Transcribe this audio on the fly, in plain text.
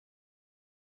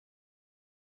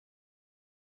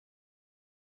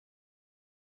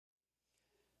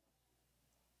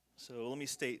So let me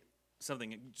state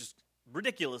something just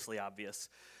ridiculously obvious.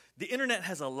 The internet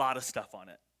has a lot of stuff on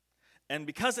it. And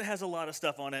because it has a lot of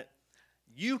stuff on it,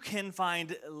 you can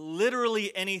find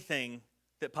literally anything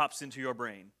that pops into your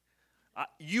brain.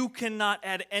 You cannot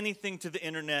add anything to the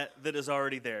internet that is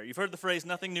already there. You've heard the phrase,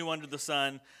 nothing new under the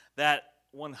sun. That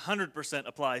 100%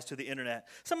 applies to the internet.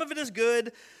 Some of it is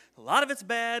good, a lot of it's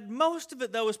bad. Most of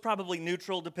it, though, is probably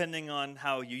neutral depending on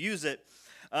how you use it.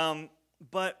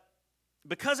 But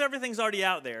because everything's already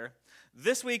out there,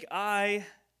 this week I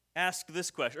asked this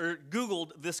question, or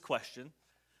Googled this question.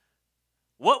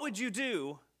 What would you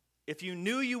do if you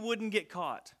knew you wouldn't get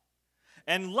caught?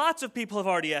 And lots of people have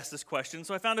already asked this question,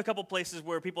 so I found a couple places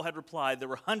where people had replied. There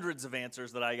were hundreds of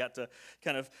answers that I got to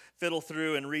kind of fiddle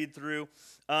through and read through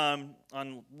on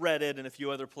Reddit and a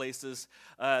few other places.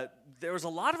 There was a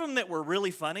lot of them that were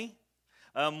really funny.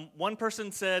 One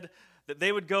person said that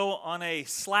they would go on a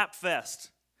slap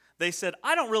fest. They said,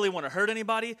 I don't really want to hurt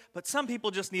anybody, but some people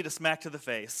just need a smack to the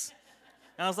face.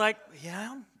 And I was like,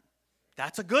 yeah,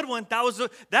 that's a good one.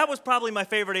 That was probably my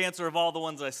favorite answer of all the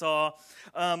ones I saw.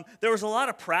 There was a lot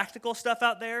of practical stuff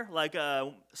out there. Like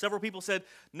several people said,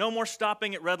 no more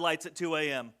stopping at red lights at 2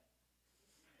 a.m.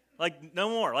 Like, no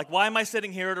more. Like, why am I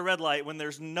sitting here at a red light when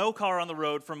there's no car on the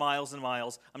road for miles and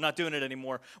miles? I'm not doing it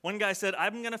anymore. One guy said,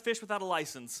 I'm going to fish without a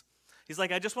license. He's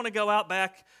like, I just want to go out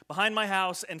back behind my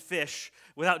house and fish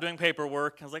without doing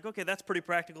paperwork. I was like, okay, that's pretty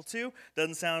practical too.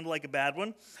 Doesn't sound like a bad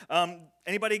one.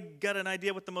 Anybody got an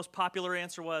idea what the most popular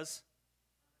answer was?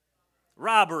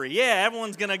 Robbery. Yeah,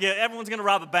 everyone's gonna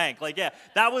rob a bank. Like, yeah,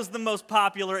 that was the most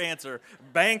popular answer.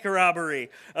 Bank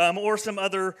robbery, or some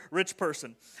other rich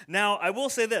person. Now, I will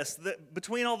say this: that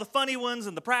between all the funny ones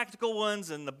and the practical ones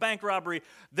and the bank robbery,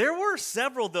 there were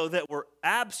several though that were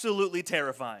absolutely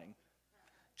terrifying.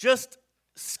 Just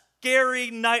scary,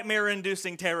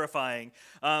 nightmare-inducing, terrifying.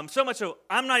 So much so,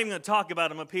 I'm not even going to talk about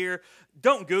them up here.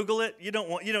 Don't Google it. You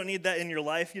don't need that in your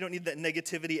life. You don't need that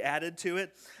negativity added to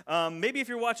it. Maybe if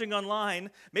you're watching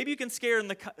online, maybe you can share in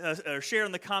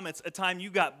the comments a time you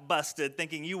got busted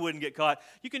thinking you wouldn't get caught.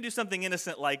 You can do something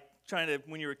innocent like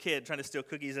when you were a kid, trying to steal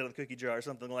cookies out of the cookie jar or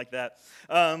something like that.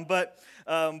 But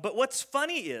what's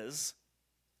funny is,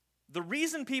 the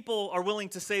reason people are willing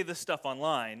to say this stuff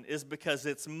online is because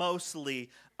it's mostly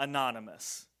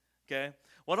anonymous, okay?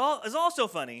 What is also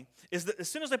funny is that as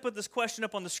soon as I put this question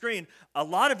up on the screen, a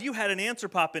lot of you had an answer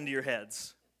pop into your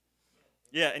heads.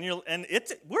 Yeah,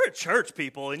 we're at church,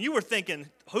 people, and you were thinking,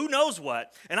 who knows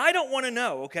what? And I don't want to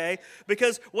know, okay?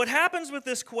 Because what happens with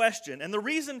this question, and the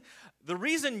reason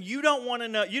you don't want to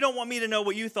know, you don't want me to know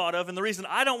what you thought of, and the reason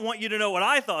I don't want you to know what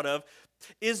I thought of,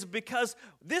 is because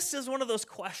this is one of those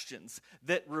questions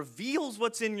that reveals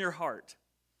what's in your heart.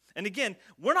 And again,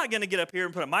 we're not going to get up here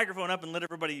and put a microphone up and let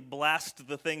everybody blast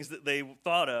the things that they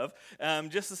thought of,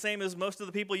 just the same as most of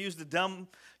the people used a dumb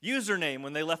username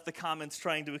when they left the comments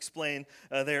trying to explain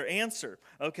their answer.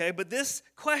 Okay, but this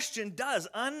question does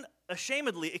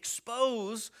unashamedly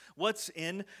expose what's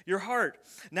in your heart.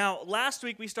 Now, last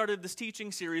week we started this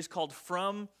teaching series called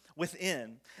From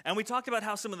Within. And we talked about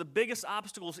how some of the biggest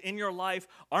obstacles in your life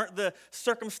aren't the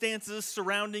circumstances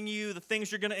surrounding you, the things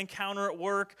you're going to encounter at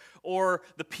work, or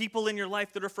the people in your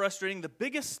life that are frustrating. The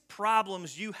biggest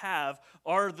problems you have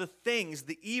are the things,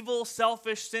 the evil,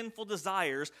 selfish, sinful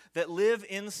desires that live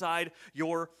inside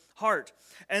your heart.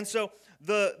 And so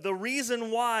the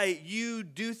reason why you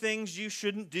do things you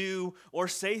shouldn't do, or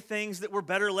say things that were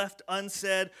better left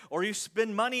unsaid, or you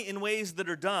spend money in ways that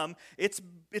are dumb, it's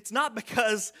not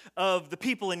because of the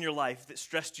people in your life that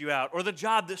stressed you out, or the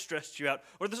job that stressed you out,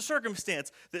 or the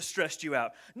circumstance that stressed you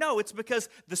out. No, it's because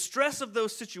the stress of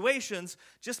those situations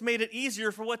just made it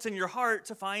easier for what's in your heart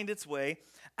to find its way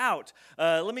out.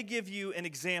 Let me give you an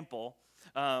example.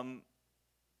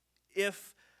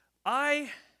 If I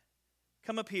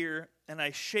come up here and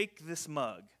I shake this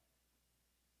mug,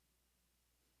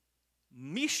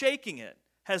 me shaking it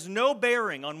has no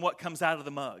bearing on what comes out of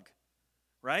the mug,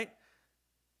 right?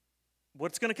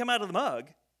 What's going to come out of the mug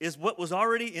is what was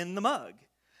already in the mug.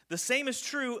 The same is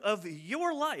true of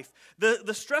your life.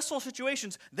 The stressful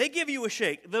situations, they give you a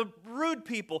shake. The rude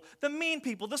people, the mean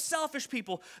people, the selfish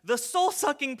people, the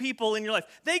soul-sucking people in your life,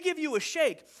 they give you a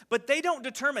shake, but they don't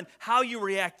determine how you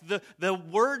react, the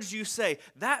words you say.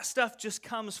 That stuff just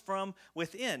comes from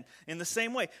within. In the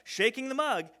same way, shaking the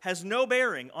mug has no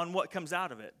bearing on what comes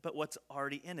out of it, but what's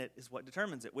already in it is what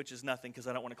determines it, which is nothing because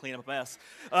I don't want to clean up a mess.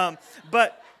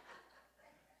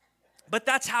 But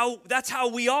that's how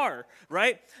we are,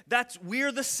 right?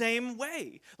 We're the same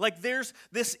way. Like there's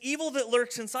this evil that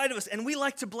lurks inside of us, and we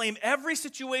like to blame every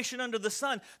situation under the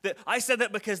sun. That I said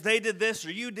that because they did this,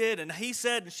 or you did, and he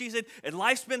said, and she said, and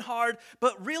life's been hard.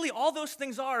 But really, all those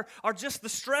things are just the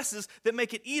stresses that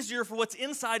make it easier for what's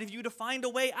inside of you to find a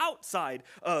way outside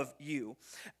of you.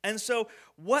 And so,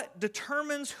 what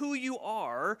determines who you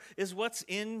are is what's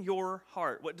in your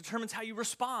heart. What determines how you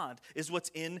respond is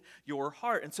what's in your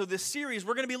heart. And so this series,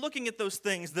 we're going to be looking at those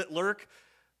things that lurk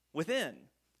within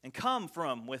and come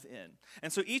from within.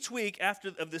 And so each week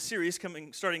of this series,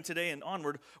 starting today and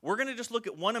onward, we're going to just look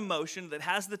at one emotion that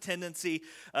has the tendency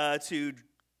to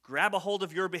grab a hold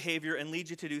of your behavior and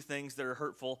lead you to do things that are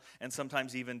hurtful and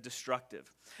sometimes even destructive.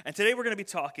 And today we're going to be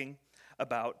talking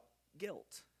about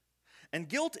guilt. And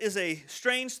guilt is a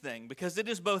strange thing because it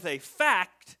is both a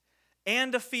fact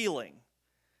and a feeling.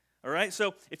 All right?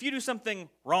 So if you do something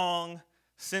wrong,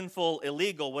 sinful,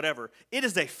 illegal, whatever, it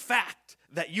is a fact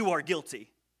that you are guilty,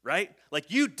 right?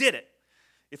 Like you did it.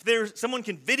 If someone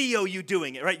can video you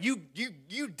doing it, right? You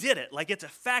did it. Like it's a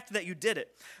fact that you did it.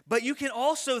 But you can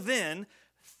also then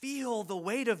feel the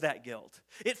weight of that guilt.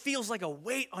 It feels like a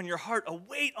weight on your heart, a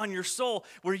weight on your soul,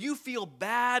 where you feel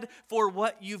bad for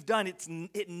what you've done.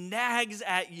 It nags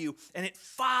at you, and it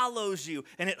follows you,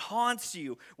 and it haunts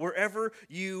you wherever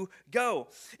you go.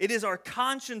 It is our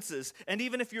consciences, and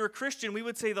even if you're a Christian, we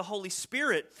would say the Holy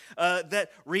Spirit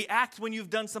that react when you've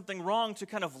done something wrong to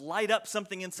kind of light up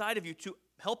something inside of you to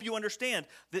help you understand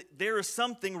that there is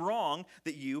something wrong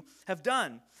that you have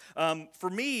done. For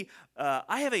me,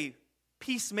 I have a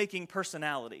peacemaking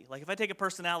personality. Like if I take a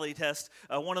personality test,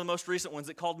 one of the most recent ones,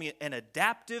 it called me an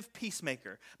adaptive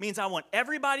peacemaker. It means I want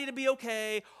everybody to be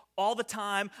okay all the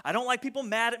time. I don't like people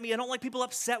mad at me. I don't like people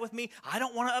upset with me. I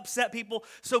don't want to upset people.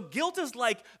 So guilt is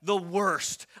like the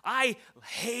worst. I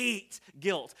hate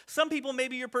guilt. Some people,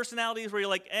 maybe your personality is where you're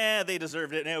like, they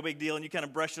deserved it, no big deal, and you kind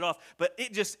of brush it off. But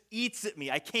it just eats at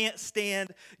me. I can't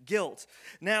stand guilt.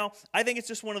 Now, I think it's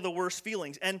just one of the worst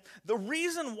feelings. And the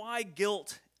reason why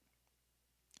guilt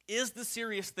is the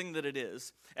serious thing that it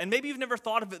is. And maybe you've never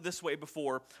thought of it this way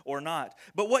before or not.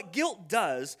 But what guilt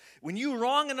does, when you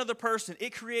wrong another person,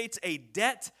 it creates a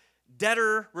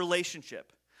debt-debtor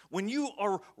relationship. When you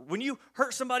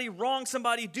hurt somebody, wrong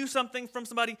somebody, do something from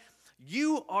somebody,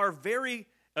 you are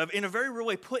in a very real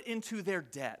way put into their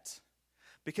debt.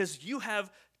 Because you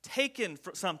have taken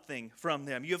something from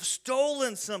them. You have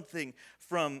stolen something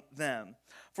from them.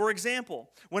 For example,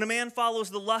 when a man follows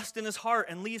the lust in his heart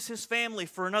and leaves his family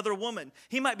for another woman,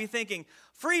 he might be thinking,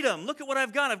 freedom, look at what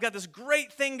I've got. I've got this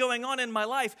great thing going on in my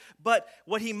life. But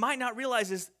what he might not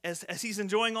realize is, as he's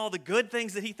enjoying all the good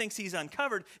things that he thinks he's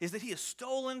uncovered, is that he has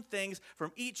stolen things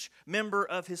from each member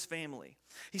of his family.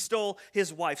 He stole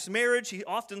his wife's marriage. He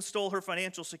often stole her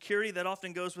financial security. That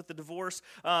often goes with the divorce.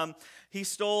 He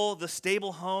stole the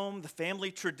stable home, the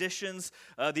family traditions,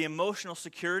 the emotional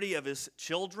security of his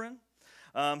children.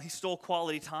 He stole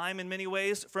quality time in many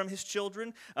ways from his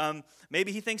children.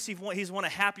 Maybe he thinks he's won a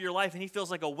happier life and he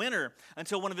feels like a winner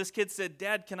until one of his kids said,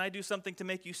 Dad, can I do something to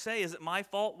make you say? Is it my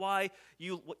fault why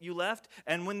you left?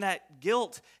 And when that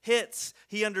guilt hits,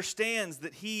 he understands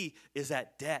that he is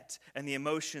at debt and the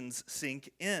emotions sink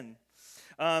in.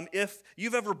 If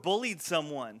you've ever bullied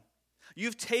someone,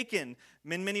 you've taken,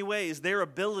 in many ways, their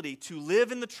ability to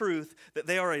live in the truth that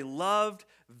they are a loved,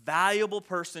 valuable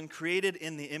person created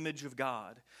in the image of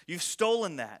God. You've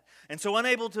stolen that. And so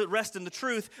unable to rest in the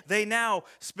truth, they now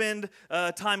spend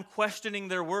time questioning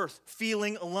their worth,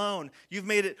 feeling alone. You've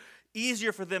made it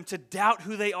easier for them to doubt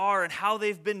who they are and how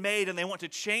they've been made, and they want to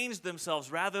change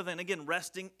themselves rather than, again,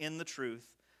 resting in the truth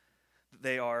that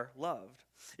they are loved.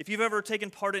 If you've ever taken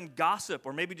part in gossip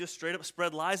or maybe just straight up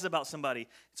spread lies about somebody,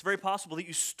 it's very possible that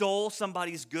you stole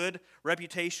somebody's good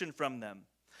reputation from them.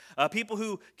 People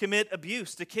who commit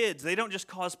abuse to kids, they don't just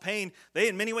cause pain, they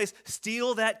in many ways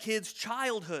steal that kid's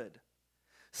childhood.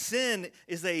 Sin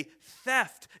is a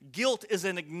theft. Guilt is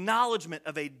an acknowledgement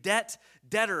of a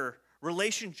debt-debtor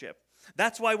relationship.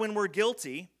 That's why when we're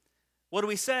guilty, what do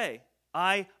we say?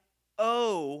 I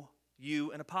owe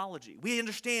you an apology. We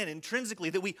understand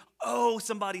intrinsically that we owe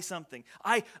somebody something.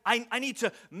 I need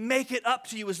to make it up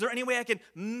to you. Is there any way I can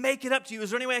make it up to you?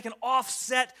 Is there any way I can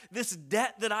offset this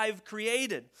debt that I've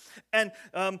created? And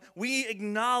we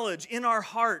acknowledge in our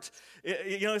heart,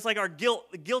 it's like our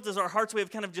guilt. Guilt is our heart's way of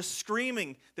kind of just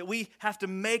screaming that we have to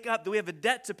make up, that we have a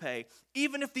debt to pay,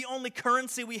 even if the only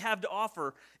currency we have to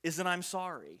offer is an I'm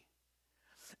sorry.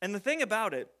 And the thing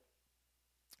about it,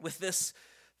 with this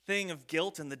thing of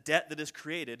guilt and the debt that is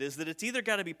created, is that it's either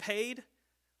got to be paid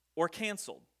or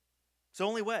canceled. It's the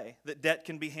only way that debt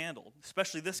can be handled,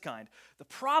 especially this kind. The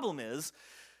problem is,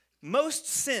 most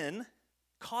sin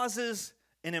causes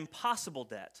an impossible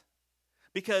debt.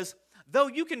 Because though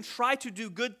you can try to do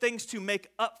good things to make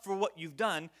up for what you've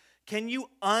done, can you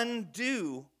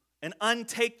undo and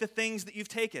untake the things that you've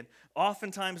taken?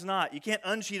 Oftentimes not. You can't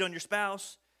uncheat on your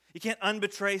spouse. You can't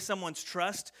unbetray someone's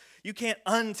trust. You can't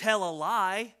untell a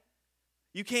lie.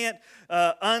 You can't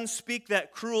unspeak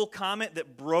that cruel comment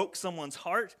that broke someone's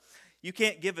heart. You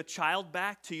can't give a childhood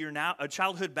back to your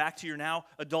now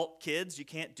adult kids. You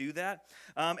can't do that.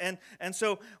 And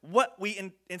so what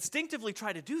we instinctively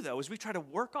try to do, though, is we try to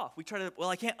work off.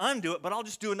 I can't undo it, but I'll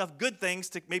just do enough good things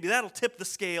to maybe that'll tip the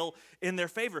scale in their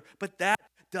favor. But that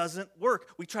doesn't work.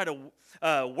 We try to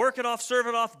work it off, serve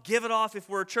it off, give it off. If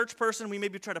we're a church person, we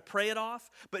maybe try to pray it off.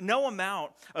 But no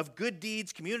amount of good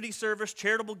deeds, community service,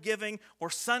 charitable giving, or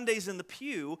Sundays in the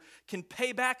pew can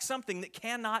pay back something that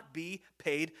cannot be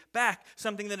paid back,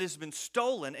 something that has been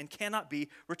stolen and cannot be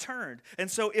returned. And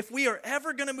so if we are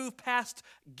ever going to move past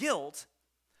guilt,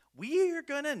 we are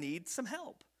going to need some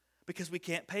help because we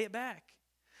can't pay it back.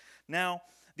 Now,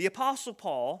 the Apostle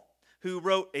Paul, who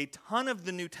wrote a ton of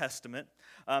the New Testament,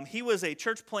 he was a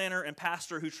church planner and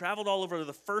pastor who traveled all over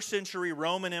the first century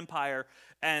Roman Empire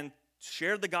and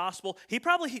shared the gospel. He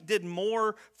probably did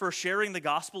more for sharing the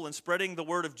gospel and spreading the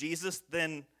word of Jesus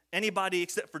than anybody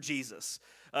except for Jesus.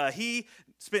 He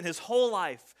spent his whole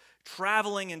life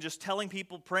traveling and just telling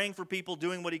people, praying for people,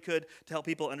 doing what he could to help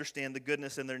people understand the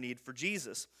goodness and their need for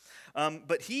Jesus.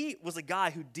 But he was a guy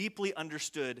who deeply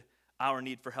understood our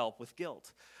need for help with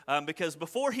guilt. Because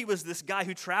before he was this guy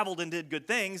who traveled and did good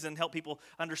things and helped people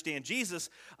understand Jesus,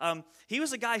 he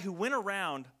was a guy who went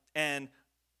around and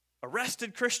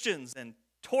arrested Christians and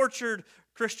tortured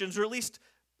Christians, or at least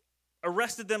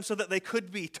arrested them so that they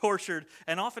could be tortured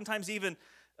and oftentimes even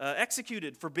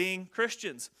executed for being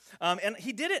Christians. And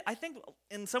he did it, I think,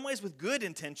 in some ways with good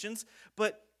intentions,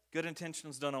 but good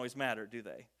intentions don't always matter, do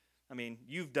they? I mean,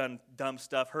 you've done dumb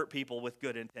stuff, hurt people with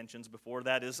good intentions before.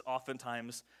 That is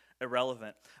oftentimes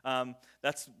irrelevant. I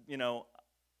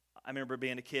remember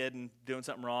being a kid and doing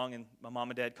something wrong, and my mom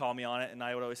and dad called me on it, and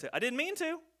I would always say, I didn't mean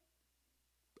to.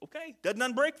 Okay, doesn't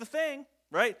unbreak the thing,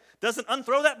 right? Doesn't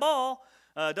unthrow that ball.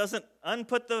 Doesn't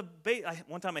unput the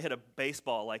one time I hit a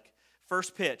baseball, like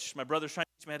first pitch. My brother's trying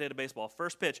to teach me how to hit a baseball.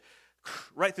 First pitch,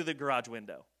 right through the garage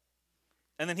window.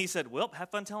 And then he said, well, have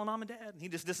fun telling mom and dad. And he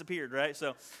just disappeared, right?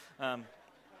 So I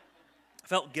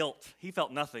felt guilt. He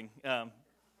felt nothing.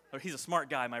 He's a smart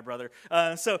guy, my brother.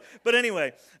 But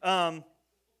anyway, the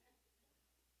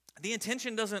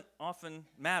intention doesn't often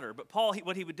matter. But Paul,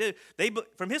 what he would do,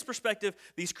 from his perspective,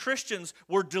 these Christians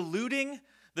were diluting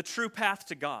the true path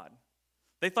to God.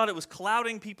 They thought it was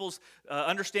clouding people's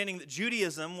understanding that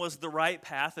Judaism was the right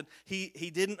path, and he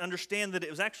didn't understand that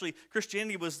it was actually,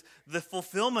 Christianity was the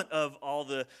fulfillment of all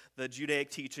the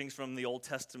Judaic teachings from the Old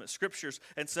Testament scriptures.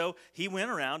 And so he went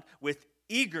around with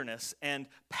eagerness and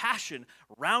passion,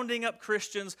 rounding up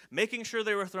Christians, making sure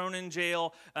they were thrown in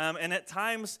jail, and at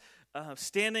times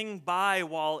standing by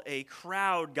while a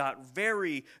crowd got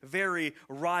very, very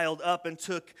riled up and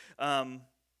took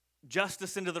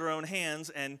justice into their own hands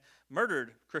and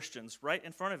murdered Christians right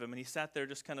in front of him. And he sat there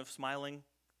just kind of smiling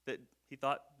that he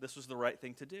thought this was the right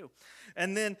thing to do.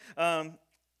 And then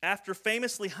after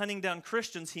famously hunting down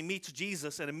Christians, he meets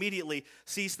Jesus and immediately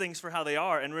sees things for how they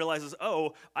are and realizes,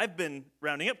 oh, I've been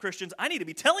rounding up Christians. I need to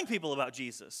be telling people about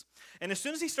Jesus. And as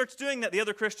soon as he starts doing that, the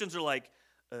other Christians are like,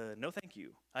 no thank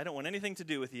you. I don't want anything to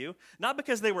do with you. Not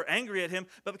because they were angry at him,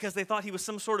 but because they thought he was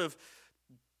some sort of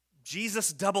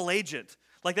Jesus double agent.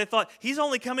 Like they thought, he's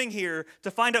only coming here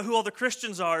to find out who all the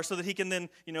Christians are so that he can then,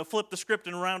 flip the script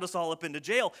and round us all up into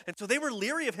jail. And so they were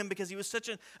leery of him because he was such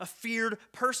a feared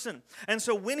person. And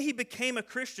so when he became a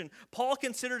Christian, Paul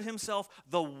considered himself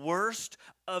the worst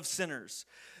of sinners,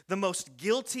 the most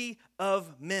guilty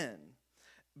of men.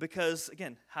 Because,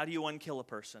 again, how do you unkill a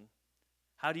person?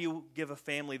 How do you give a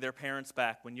family their parents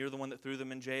back when you're the one that threw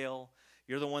them in jail?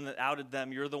 You're the one that outed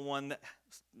them. You're the one that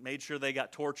made sure they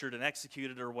got tortured and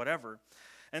executed or whatever.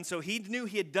 And so he knew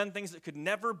he had done things that could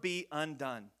never be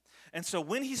undone. And so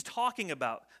when he's talking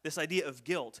about this idea of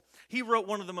guilt, he wrote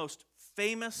one of the most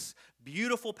famous,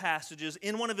 beautiful passages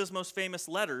in one of his most famous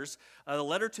letters, the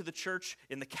letter to the church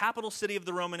in the capital city of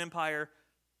the Roman Empire,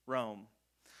 Rome.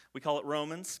 We call it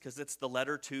Romans because it's the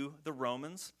letter to the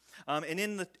Romans. And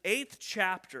in the 8th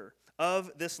chapter of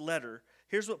this letter,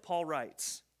 here's what Paul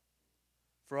writes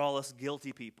for all us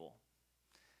guilty people.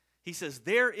 He says,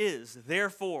 there is,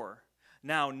 therefore,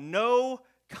 now no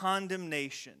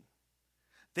condemnation.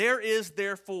 There is,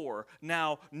 therefore,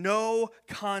 now no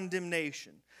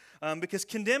condemnation Because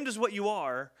condemned is what you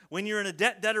are when you're in a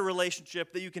debt-debtor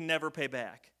relationship that you can never pay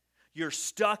back. You're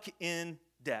stuck in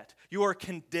debt. You are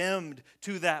condemned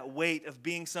to that weight of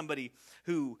being somebody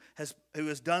who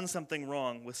has done something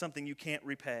wrong with something you can't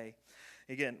repay.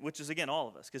 Again, which is, all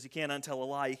of us, because you can't untell a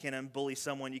lie, you can't unbully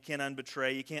someone, you can't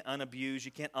unbetray, you can't unabuse,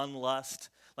 you can't unlust.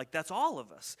 Like, that's all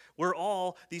of us. We're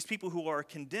all these people who are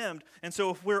condemned. And so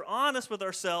if we're honest with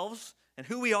ourselves and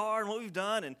who we are and what we've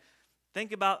done, and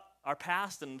think about our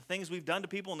past and the things we've done to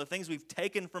people and the things we've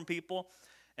taken from people,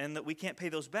 and that we can't pay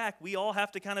those back, we all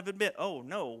have to kind of admit, oh,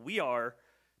 no, we are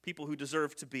people who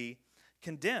deserve to be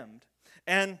condemned.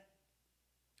 And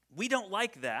we don't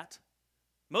like that.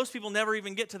 Most people never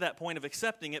even get to that point of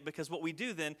accepting it, because what we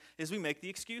do then is we make the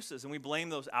excuses and we blame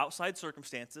those outside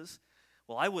circumstances.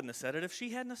 Well, I wouldn't have said it if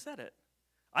she hadn't have said it.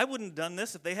 I wouldn't have done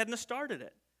this if they hadn't have started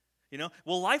it.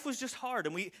 Well, life was just hard,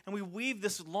 and we weave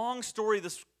this long story,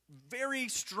 this very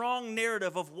strong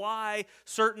narrative of why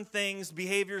certain things,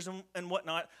 behaviors and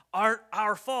whatnot aren't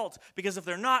our fault. Because if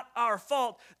they're not our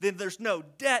fault, then there's no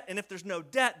debt, and if there's no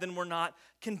debt, then we're not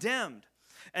condemned.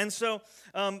 And so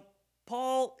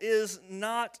Paul is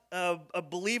not a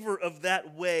believer of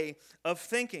that way of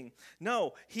thinking.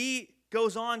 No, he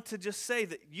goes on to just say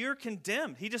that you're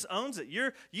condemned. He just owns it.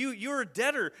 You're a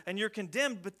debtor and you're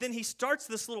condemned, but then he starts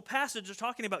this little passage of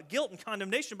talking about guilt and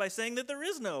condemnation by saying that there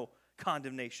is no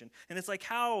condemnation. And it's like,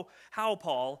 how,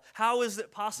 Paul? How is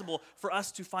it possible for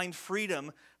us to find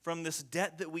freedom from this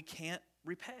debt that we can't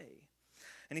repay?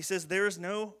 And he says, there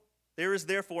is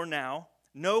therefore now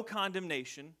no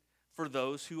condemnation for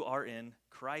those who are in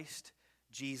Christ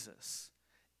Jesus.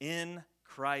 In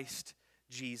Christ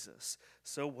Jesus.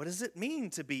 So what does it mean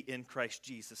to be in Christ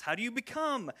Jesus? How do you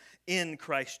become in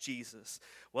Christ Jesus?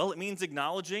 Well, it means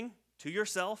acknowledging to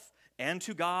yourself and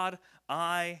to God,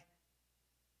 I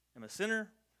am a sinner,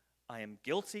 I am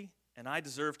guilty, and I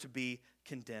deserve to be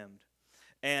condemned.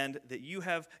 And that you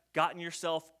have gotten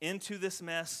yourself into this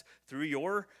mess through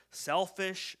your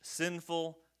selfish,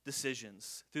 sinful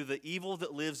decisions, through the evil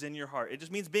that lives in your heart. It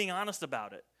just means being honest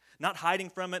about it, not hiding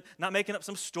from it, not making up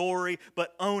some story,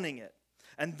 but owning it.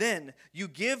 And then you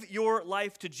give your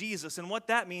life to Jesus, and what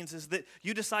that means is that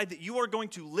you decide that you are going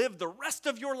to live the rest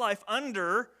of your life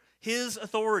under His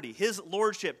authority, His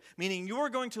lordship, meaning you are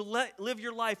going to live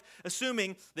your life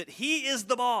assuming that He is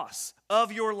the boss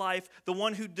of your life, the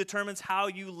one who determines how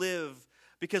you live.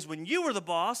 Because when you were the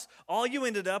boss, all you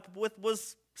ended up with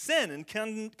was sin and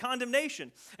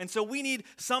condemnation. And so we need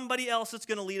somebody else that's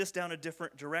going to lead us down a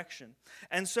different direction.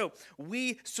 And so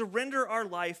we surrender our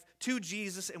life to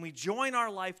Jesus, and we join our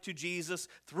life to Jesus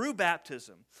through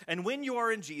baptism. And when you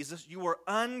are in Jesus, you are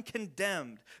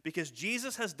uncondemned, because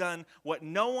Jesus has done what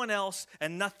no one else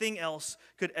and nothing else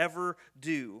could ever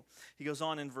do. He goes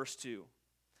on in verse 2.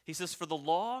 He says, for the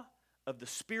law of the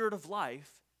Spirit of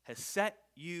life has set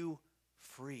you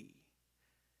free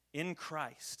in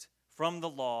Christ from the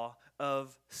law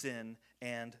of sin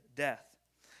and death.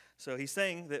 So he's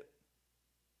saying that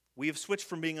we have switched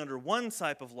from being under one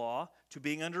type of law to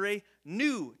being under a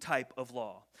new type of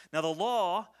law. Now, the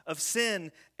law of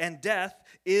sin and death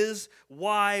is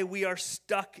why we are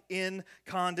stuck in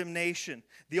condemnation.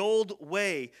 The old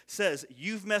way says,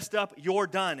 you've messed up, you're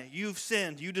done. You've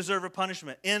sinned, you deserve a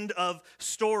punishment. End of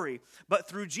story. But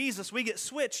through Jesus, we get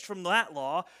switched from that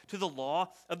law to the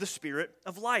law of the Spirit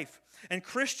of life. And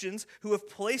Christians who have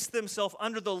placed themselves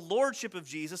under the lordship of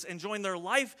Jesus and joined their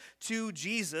life to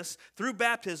Jesus through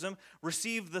baptism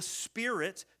receive the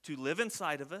Spirit to live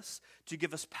inside of us, to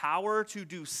give us power to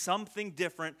do something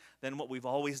different than what we've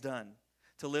always done,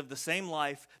 to live the same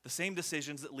life, the same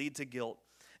decisions that lead to guilt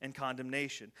and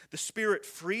condemnation. The Spirit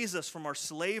frees us from our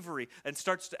slavery and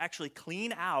starts to actually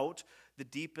clean out the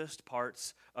deepest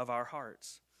parts of our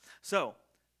hearts. So,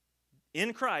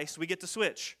 in Christ, we get to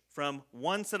switch from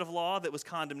one set of law that was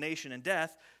condemnation and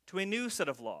death to a new set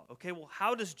of law. Okay, well,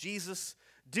 how does Jesus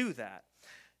do that?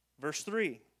 Verse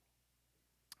 3.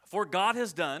 For God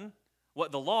has done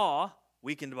what the law,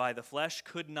 weakened by the flesh,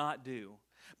 could not do,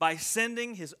 by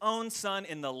sending His own Son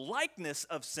in the likeness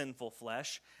of sinful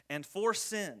flesh, and for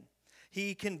sin,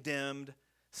 He condemned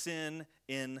sin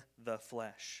in the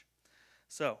flesh.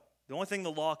 So, the only thing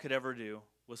the law could ever do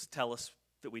was tell us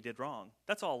that we did wrong.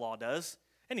 That's all law does.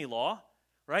 Any law,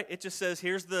 right? It just says,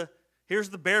 here's the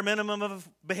bare minimum of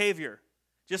behavior.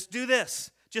 Just do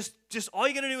this. Just all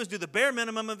you got to do is do the bare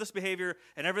minimum of this behavior,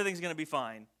 and everything's going to be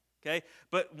fine. Okay?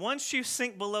 But once you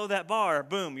sink below that bar,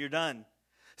 boom, you're done.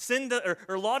 Sin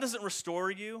or law doesn't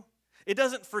restore you. It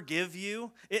doesn't forgive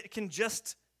you. It can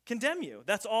condemn you.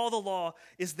 That's all the law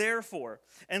is there for.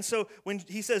 And so when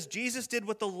he says Jesus did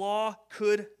what the law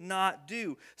could not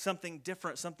do, something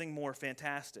different, something more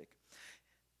fantastic.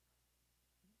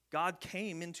 God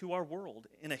came into our world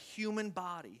in a human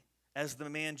body as the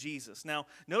man Jesus. Now,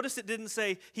 notice it didn't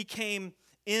say he came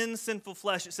in sinful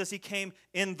flesh. It says he came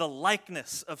in the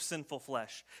likeness of sinful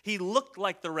flesh. He looked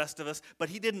like the rest of us, but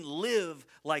he didn't live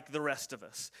like the rest of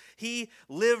us. He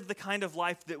lived the kind of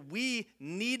life that we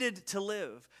needed to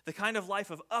live, the kind of life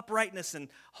of uprightness and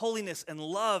holiness and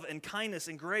love and kindness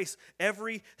and grace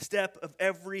every step of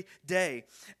every day.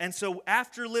 And so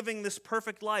after living this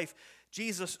perfect life,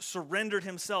 Jesus surrendered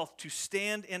himself to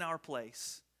stand in our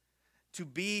place, to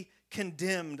be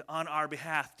condemned on our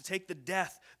behalf, to take the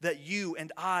death that you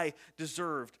and I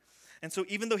deserved. And so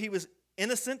even though he was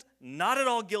innocent, not at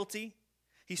all guilty,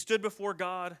 he stood before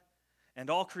God and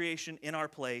all creation in our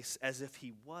place as if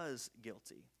he was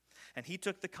guilty. And he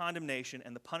took the condemnation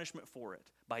and the punishment for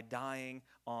it by dying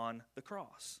on the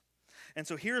cross. And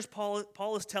so here's Paul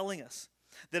is telling us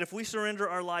that if we surrender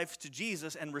our lives to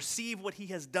Jesus and receive what he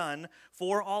has done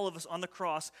for all of us on the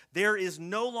cross, there is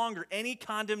no longer any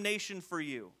condemnation for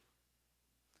you.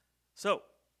 So,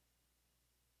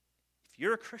 if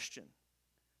you're a Christian,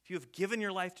 if you have given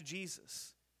your life to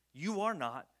Jesus, you are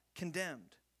not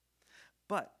condemned.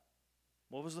 But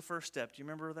what was the first step? Do you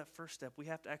remember that first step? We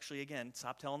have to actually, again,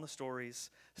 stop telling the stories,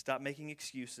 stop making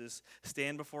excuses,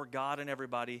 stand before God and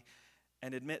everybody,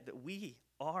 and admit that we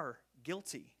are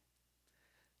guilty.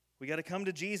 We got to come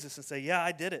to Jesus and say, yeah,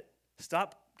 I did it.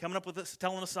 Stop coming up with this,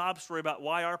 telling a sob story about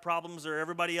why our problems are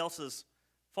everybody else's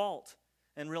fault.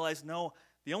 And realize, no,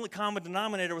 the only common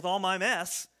denominator with all my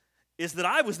mess is that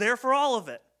I was there for all of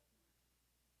it.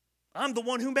 I'm the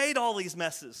one who made all these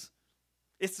messes.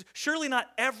 It's surely not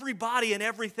everybody and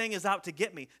everything is out to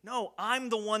get me. No, I'm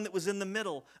the one that was in the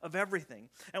middle of everything.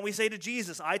 And we say to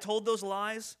Jesus, I told those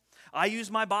lies. I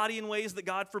used my body in ways that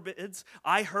God forbids.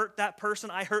 I hurt that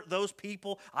person. I hurt those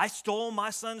people. I stole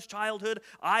my son's childhood.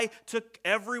 I took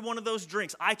every one of those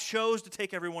drinks. I chose to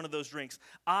take every one of those drinks.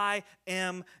 I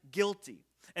am guilty.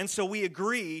 And so we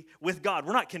agree with God.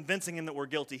 We're not convincing him that we're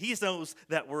guilty. He knows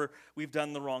that we've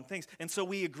done the wrong things. And so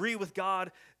we agree with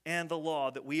God and the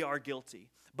law that we are guilty.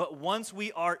 But once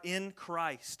we are in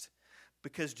Christ,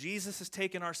 because Jesus has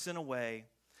taken our sin away,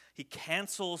 he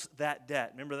cancels that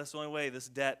debt. Remember, that's the only way this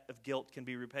debt of guilt can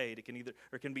be repaid. It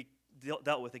can be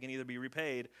dealt with. It can either be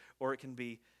repaid or it can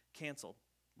be canceled.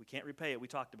 We can't repay it. We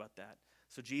talked about that.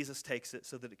 So Jesus takes it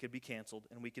so that it could be canceled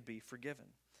and we could be forgiven.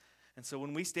 And so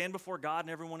when we stand before God and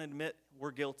everyone admit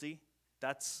we're guilty, we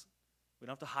don't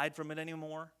have to hide from it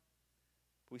anymore.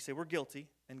 We say we're guilty,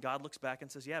 and God looks back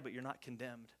and says, yeah, but you're not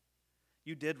condemned.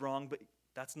 You did wrong, but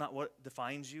that's not what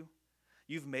defines you.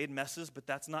 You've made messes, but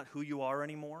that's not who you are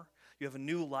anymore. You have a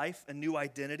new life, a new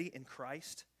identity in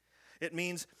Christ. It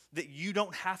means that you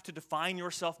don't have to define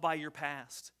yourself by your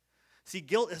past. See,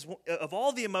 guilt is, of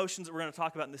all the emotions that we're going to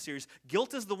talk about in this series,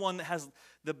 guilt is the one that has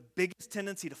the biggest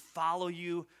tendency to follow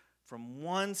you from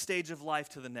one stage of life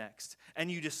to the next.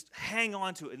 And you just hang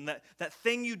on to it. And that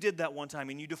thing you did that one time,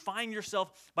 and you define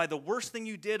yourself by the worst thing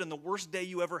you did and the worst day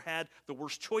you ever had, the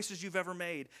worst choices you've ever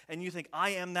made. And you think,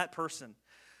 I am that person.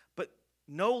 But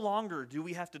no longer do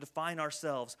we have to define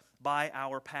ourselves by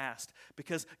our past,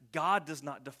 because God does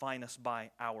not define us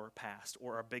by our past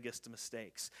or our biggest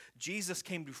mistakes. Jesus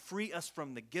came to free us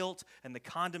from the guilt and the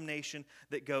condemnation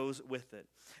that goes with it.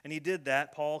 And he did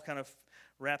that. Paul kind of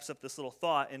wraps up this little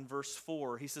thought in verse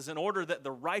 4. He says, in order that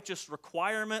the righteous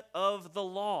requirement of the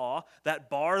law,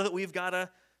 that bar that we've got to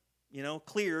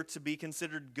clear to be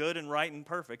considered good and right and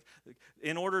perfect,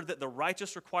 in order that the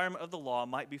righteous requirement of the law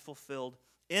might be fulfilled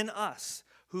in us,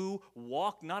 who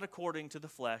walk not according to the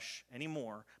flesh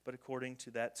anymore, but according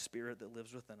to that Spirit that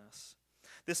lives within us.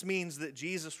 This means that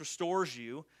Jesus restores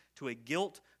you to a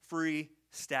guilt-free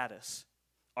status.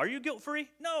 Are you guilt-free?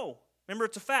 No. Remember,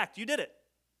 it's a fact. You did it.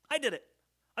 I did it.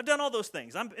 I've done all those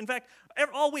things. In fact,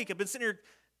 all week I've been sitting here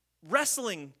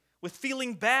wrestling with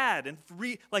feeling bad and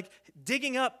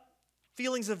digging up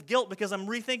feelings of guilt because I'm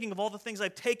rethinking of all the things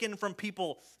I've taken from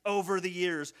people over the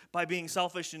years by being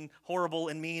selfish and horrible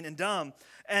and mean and dumb.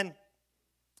 And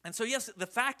so, yes, the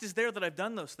fact is there that I've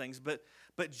done those things, but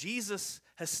Jesus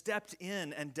has stepped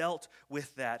in and dealt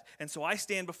with that. And so I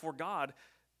stand before God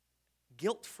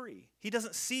guilt-free. He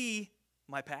doesn't see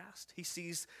my past. He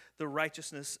sees the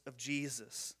righteousness of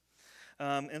Jesus.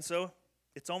 And so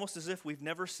it's almost as if we've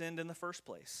never sinned in the first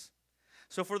place.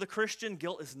 So for the Christian,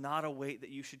 guilt is not a weight that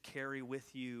you should carry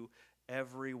with you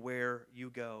everywhere you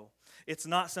go. It's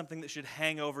not something that should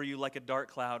hang over you like a dark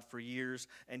cloud for years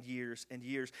and years and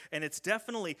years. And it's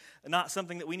definitely not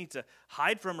something that we need to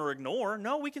hide from or ignore.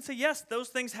 No, we can say, yes, those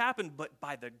things happen, but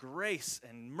by the grace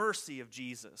and mercy of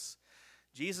Jesus.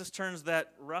 Jesus turns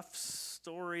that rough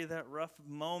story, that rough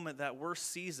moment, that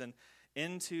worst season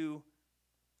into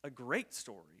a great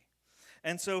story.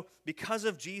 And so because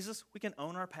of Jesus, we can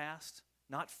own our past,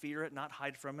 not fear it, not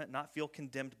hide from it, not feel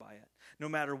condemned by it. No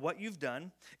matter what you've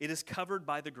done, it is covered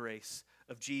by the grace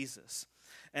of Jesus.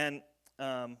 And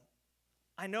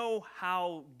I know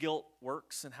how guilt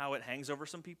works and how it hangs over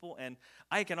some people, and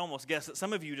I can almost guess that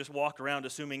some of you just walk around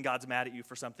assuming God's mad at you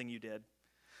for something you did.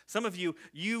 Some of you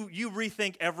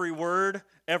rethink every word,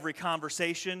 every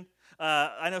conversation.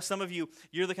 I know some of you,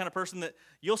 you're the kind of person that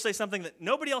you'll say something that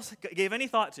nobody else gave any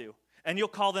thought to, and you'll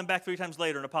call them back 3 times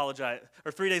later and apologize,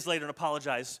 or 3 days later and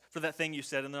apologize for that thing you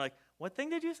said, and they're like, what thing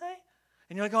did you say?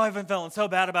 And you're like, oh, I've been feeling so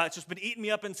bad about it. It's just been eating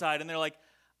me up inside. And they're like,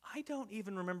 I don't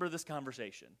even remember this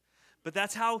conversation. But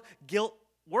that's how guilt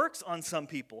works on some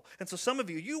people. And so some of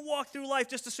you, you walk through life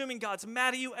just assuming God's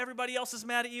mad at you, everybody else is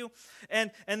mad at you,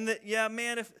 and that, yeah,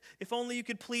 man, if only you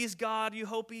could please God, you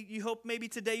hope maybe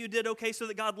today you did okay so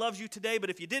that God loves you today,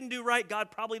 but if you didn't do right, God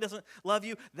probably doesn't love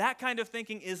you. That kind of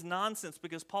thinking is nonsense,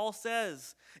 because Paul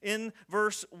says in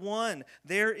verse 1,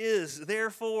 there is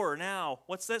therefore now,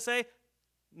 what's that say?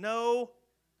 No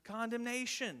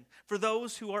condemnation for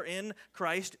those who are in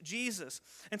Christ Jesus.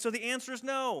 And so the answer is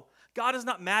no. God is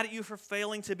not mad at you for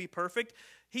failing to be perfect.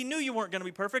 He knew you weren't going to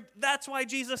be perfect. That's why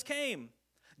Jesus came.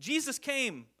 Jesus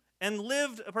came and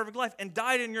lived a perfect life and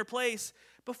died in your place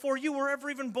before you were ever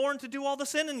even born to do all the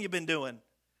sinning you've been doing.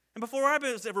 And before I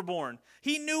was ever born.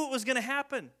 He knew it was going to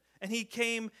happen, and he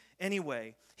came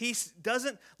anyway. He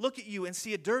doesn't look at you and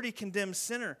see a dirty, condemned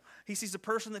sinner. He sees a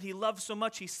person that he loves so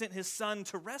much, he sent his son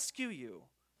to rescue you.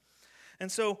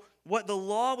 And so what the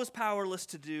law was powerless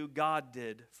to do, God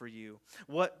did for you.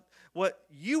 What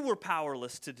you were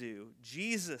powerless to do,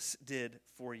 Jesus did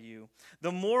for you.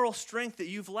 The moral strength that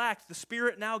you've lacked, the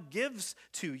Spirit now gives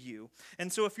to you.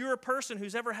 And so if you're a person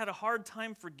who's ever had a hard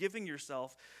time forgiving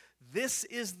yourself, this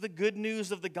is the good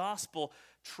news of the gospel,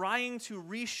 trying to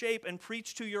reshape and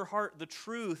preach to your heart the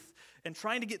truth and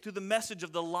trying to get through the message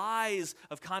of the lies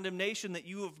of condemnation that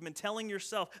you have been telling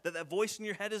yourself, that voice in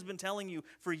your head has been telling you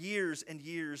for years and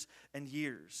years and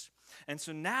years. And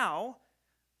so now,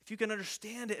 if you can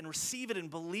understand it and receive it and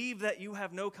believe that you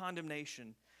have no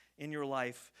condemnation in your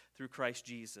life through Christ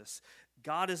Jesus,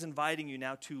 God is inviting you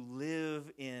now to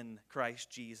live in Christ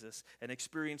Jesus and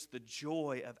experience the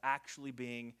joy of actually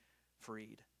being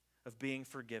freed, of being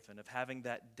forgiven, of having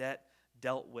that debt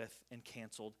dealt with and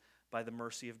canceled by the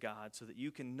mercy of God, so that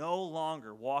you can no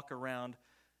longer walk around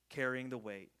carrying the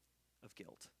weight of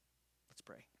guilt. Let's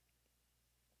pray.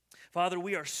 Father,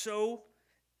 we are so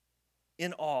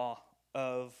in awe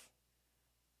of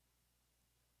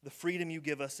the freedom you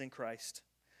give us in Christ,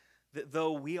 that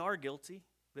though we are guilty,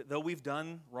 that though we've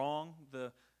done wrong,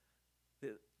 the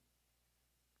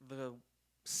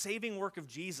saving work of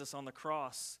Jesus on the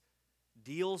cross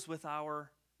deals with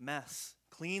our mess,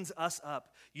 cleans us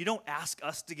up. You don't ask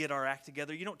us to get our act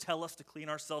together. You don't tell us to clean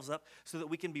ourselves up so that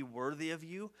we can be worthy of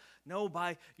you. No,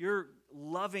 by your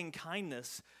loving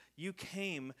kindness, you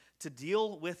came to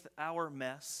deal with our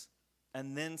mess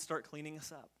and then start cleaning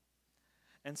us up.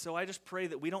 And so I just pray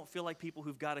that we don't feel like people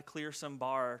who've got to clear some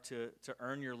bar to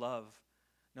earn your love.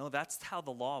 No, that's how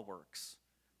the law works.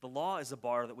 The law is a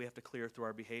bar that we have to clear through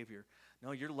our behavior.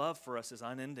 No, your love for us is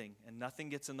unending, and nothing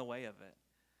gets in the way of it.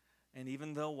 And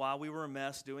even though while we were a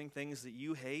mess, doing things that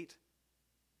you hate,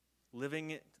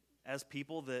 living as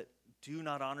people that do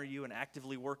not honor you and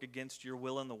actively work against your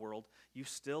will in the world, you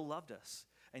still loved us.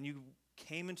 And you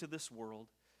came into this world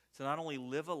to not only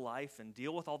live a life and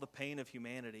deal with all the pain of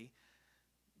humanity,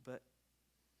 but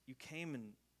you came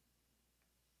and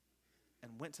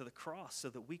went to the cross so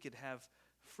that we could have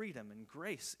freedom and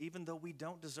grace, even though we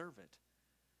don't deserve it.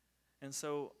 And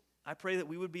so I pray that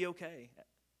we would be okay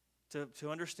to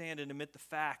understand and admit the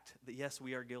fact that, yes,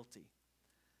 we are guilty.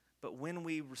 But when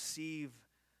we receive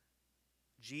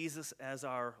Jesus as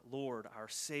our Lord, our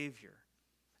Savior,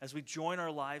 as we join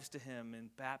our lives to him in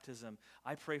baptism,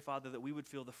 I pray, Father, that we would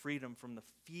feel the freedom from the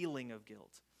feeling of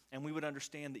guilt. And we would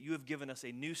understand that you have given us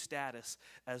a new status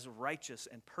as righteous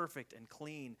and perfect and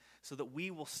clean, so that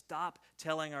we will stop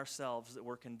telling ourselves that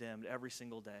we're condemned every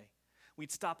single day.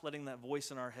 We'd stop letting that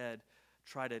voice in our head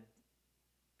try to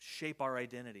shape our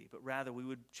identity, but rather we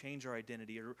would change our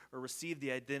identity or receive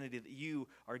the identity that you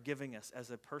are giving us as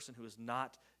a person who is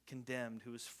not condemned,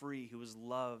 who is free, who is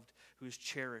loved, who is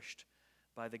cherished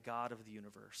by the God of the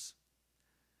universe.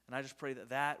 And I just pray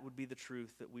that that would be the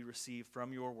truth that we receive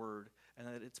from your word, and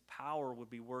that its power would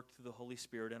be worked through the Holy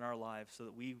Spirit in our lives so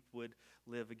that we would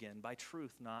live again by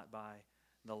truth, not by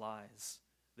the lies,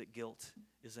 that guilt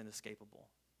is inescapable,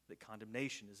 that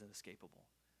condemnation is inescapable.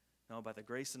 No, by the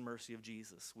grace and mercy of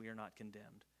Jesus, we are not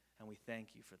condemned, and we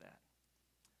thank you for that.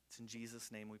 It's in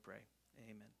Jesus' name we pray.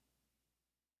 Amen.